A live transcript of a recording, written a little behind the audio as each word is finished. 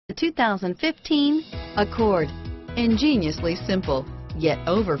The 2015 Accord. Ingeniously simple, yet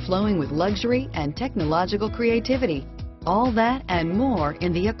overflowing with luxury and technological creativity. All that and more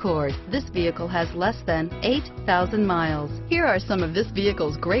in the Accord. This vehicle has less than 8,000 miles. Here are some of this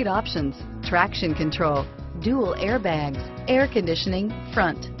vehicle's great options: traction control, dual airbags, air conditioning,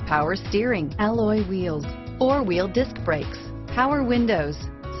 front, power steering, alloy wheels, four-wheel disc brakes, power windows,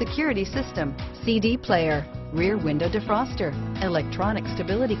 security system, CD player, rear window defroster, electronic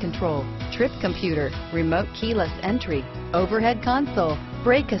stability control, trip computer, remote keyless entry, overhead console,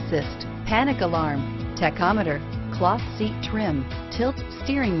 brake assist, panic alarm, tachometer, cloth seat trim, tilt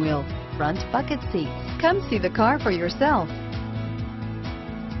steering wheel, front bucket seats. Come see the car for yourself.